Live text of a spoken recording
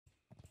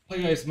Hi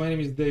guys, my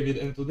name is David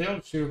and today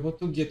I'll show you how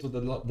to get to the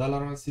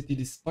Dalaran City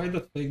despite the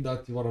fact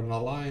that you are an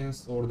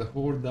Alliance or the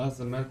Horde,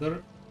 doesn't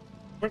matter.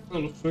 First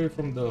I'll show you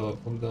from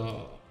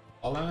the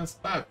Alliance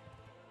path.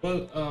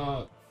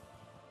 Well,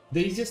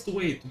 the easiest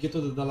way to get to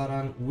the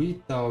Dalaran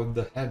without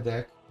the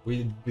headache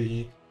will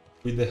be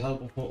with the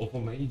help of a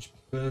mage,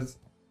 because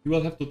you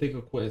will have to take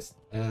a quest,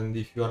 and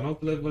if you are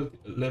not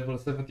level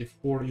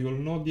 74 you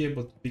will not be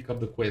able to pick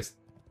up the quest.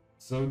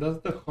 So that's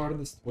the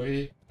hardest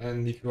way,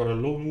 and if you are a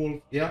lone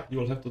wolf, yeah, you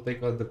will have to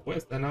take the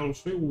quest, and I will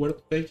show you where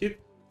to take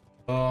it.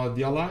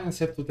 The Alliance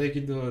have to take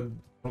it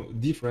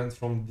different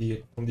from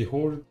the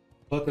Horde,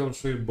 but I will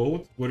show you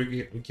both where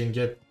you can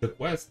get the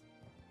quest.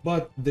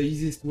 But the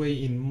easiest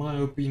way, in my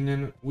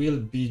opinion, will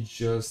be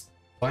just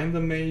find the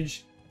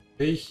mage,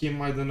 pay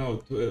him, I don't know,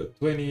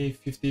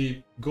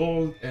 20-50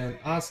 gold, and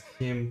ask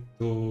him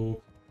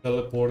to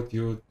teleport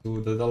you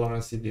to the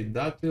Dalaran City.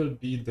 That will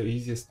be the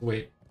easiest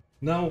way.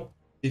 Now,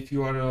 if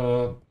you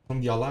are from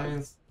the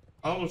Alliance,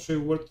 I will show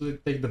you where to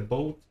take the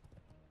boat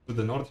to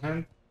the north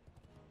hand.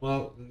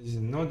 Well, is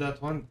it not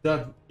that one?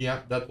 That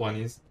one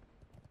is.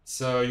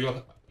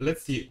 So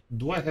let's see.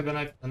 Do I have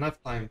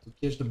enough time to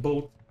catch the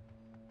boat?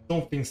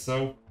 Don't think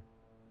so.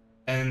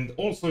 And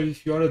also,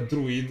 if you are a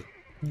druid,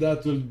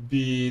 that will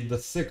be the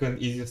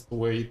second easiest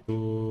way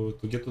to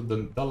get to the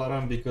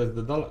Dalaran, because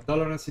the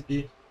Dalaran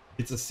City,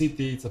 it's a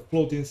city, it's a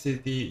floating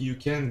city. You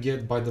can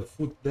get by the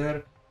foot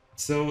there.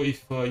 So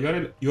if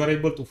you are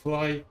able to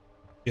fly,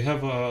 you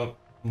have a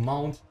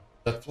mount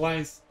that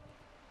flies,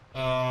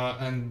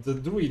 and the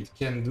druid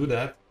can do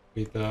that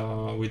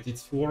with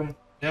its form.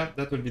 Yeah,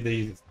 that will be the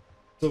easiest.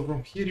 So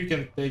from here you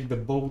can take the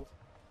boat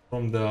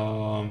from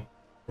the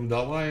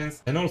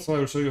Alliance, and also I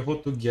will show you how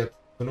to get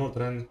to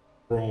Northrend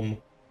from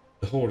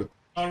the Horde.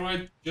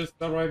 Alright, just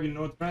arrived in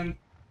Northrend.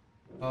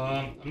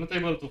 I'm not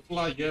able to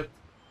fly yet,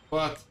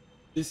 but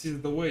this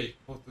is the way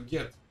how to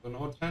get to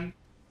Northrend.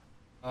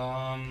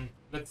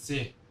 Let's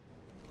see.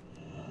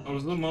 I'll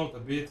zoom out a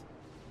bit.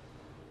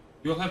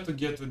 You'll have to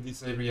get to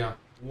this area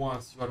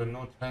once you are in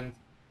Northrend.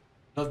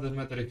 Doesn't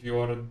matter if you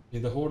are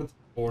in the Horde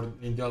or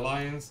in the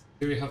Alliance.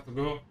 Here you have to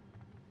go,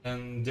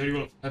 and there you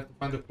will have to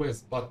find the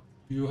quest. But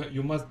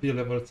you must be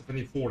level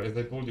 74, as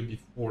I told you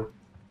before.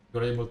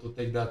 You're able to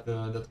take that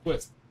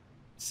quest.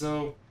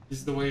 So this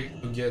is the way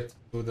to get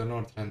to the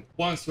Northrend.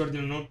 Once you are in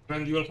the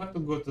Northrend, you will have to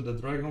go to the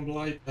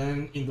Dragonblight,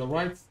 and in the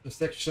right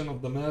section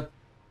of the map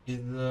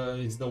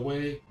is the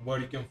way where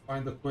you can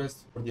find the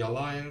quest for the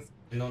Alliance,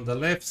 and on the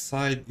left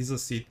side is a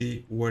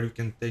city where you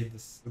can take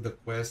the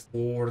quest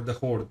for the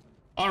Horde.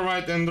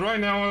 Alright, and right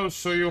now I'll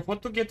show you how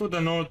to get to the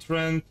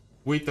Northrend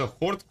with a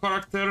Horde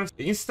character.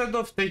 Instead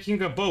of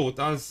taking a boat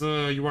as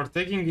you are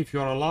taking if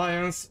you are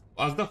Alliance,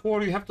 as the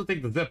Horde you have to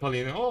take the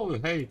Zeppelin. Oh,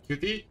 hey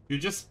cutie, you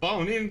just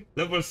spawned in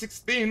level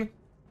 16.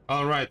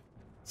 Alright,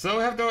 so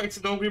we have to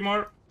exit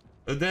Ogrimmar,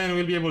 then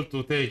we'll be able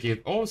to take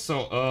it.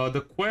 Also,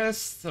 the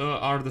quests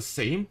are the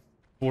same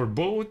for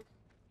both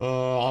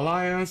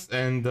Alliance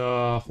and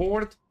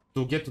Horde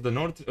to get to the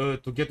north,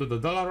 to get to the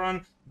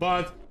Dalaran,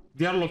 but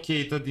they are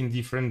located in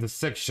different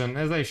sections,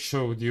 as I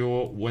showed you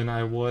when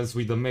I was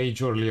with the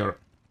mage earlier.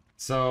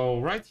 So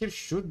right here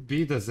should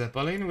be the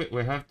Zeppelin.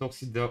 We have to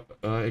exit the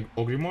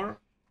Ogrimmar.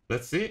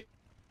 Let's see.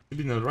 Should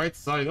be on the right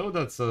side. Oh,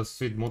 that's a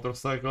sweet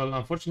motorcycle.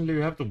 Unfortunately,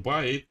 you have to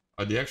buy it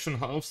at the auction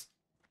house.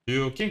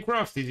 You can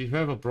craft it if you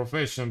have a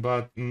profession,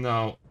 but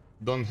no,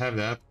 don't have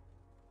that.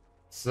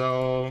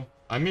 So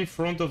I'm in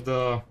front of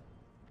the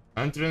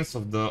entrance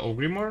of the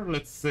Ogrimmar.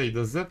 Let's say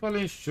the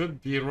Zeppelin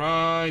should be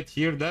right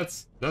here.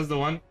 That's the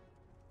one.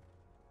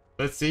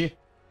 Let's see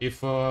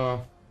if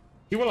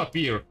he will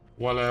appear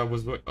while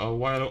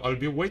I'll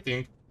be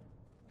waiting.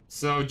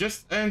 So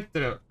just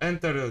enter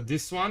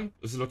this one.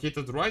 It's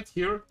located right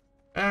here,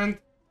 and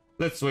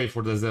let's wait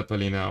for the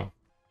Zeppelin now.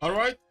 All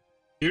right,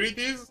 here it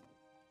is.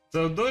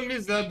 So don't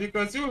miss that,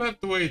 because you'll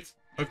have to wait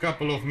a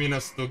couple of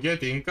minutes to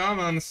get in. Come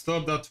and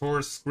stop that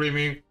horse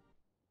screaming.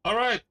 All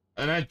right,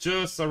 and I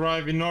just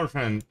arrived in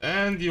Northrend,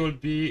 and you'll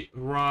be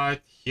right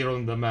here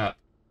on the map.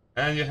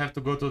 And you have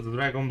to go to the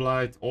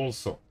Dragonblight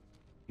also.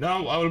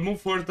 Now I will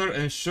move further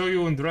and show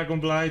you in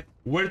Dragonblight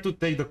where to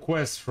take the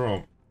quest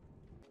from.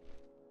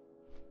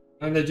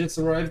 And I just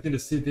arrived in the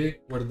city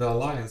where the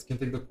Alliance can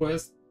take the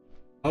quest.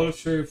 I will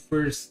show you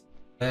first,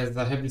 as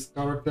I have this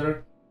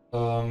character,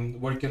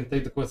 where you can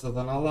take the quest as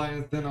an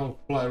Alliance. Then I'll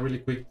fly really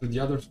quick to the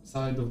other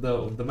side of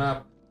the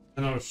map,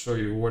 and I'll show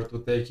you where to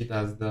take it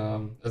as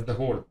the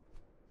Horde.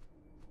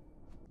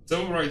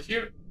 So right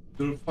here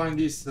you'll find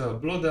this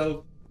Blood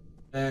Elf,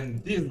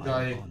 and this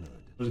guy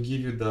will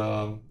give you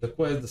the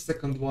quest, the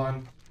second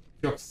one.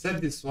 If you accept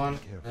this one,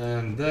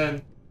 and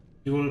then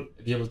you will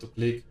be able to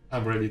click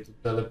I'm ready to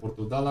teleport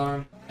to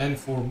Dalaran. And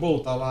for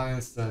both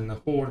Alliance and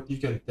Horde, you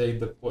can take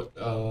the quest.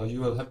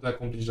 You will have to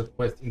accomplish the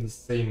quest in the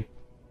same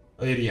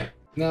area.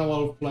 Now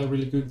I'll fly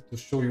really quick to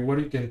show you where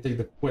you can take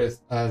the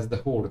quest as the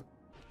Horde.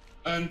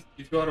 And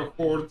if you are a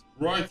Horde,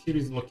 right here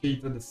is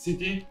located the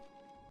city.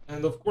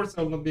 And of course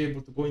I will not be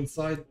able to go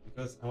inside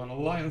because I'm an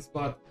Alliance,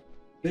 but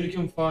there you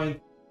can find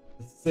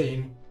the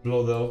same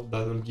blood elf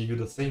that will give you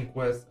the same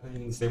quest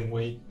in the same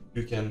way.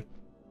 You can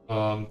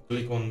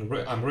click on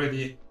I'm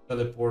ready,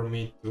 teleport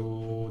me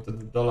to the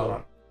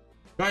Dalaran.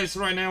 Guys,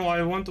 right now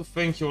I want to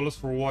thank you all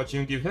for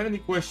watching. If you have any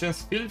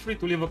questions, feel free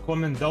to leave a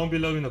comment down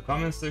below in the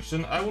comment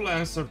section. I will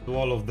answer to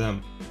all of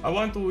them. I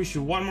want to wish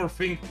you one more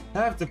thing.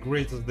 Have the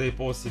greatest day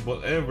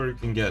possible ever you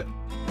can get.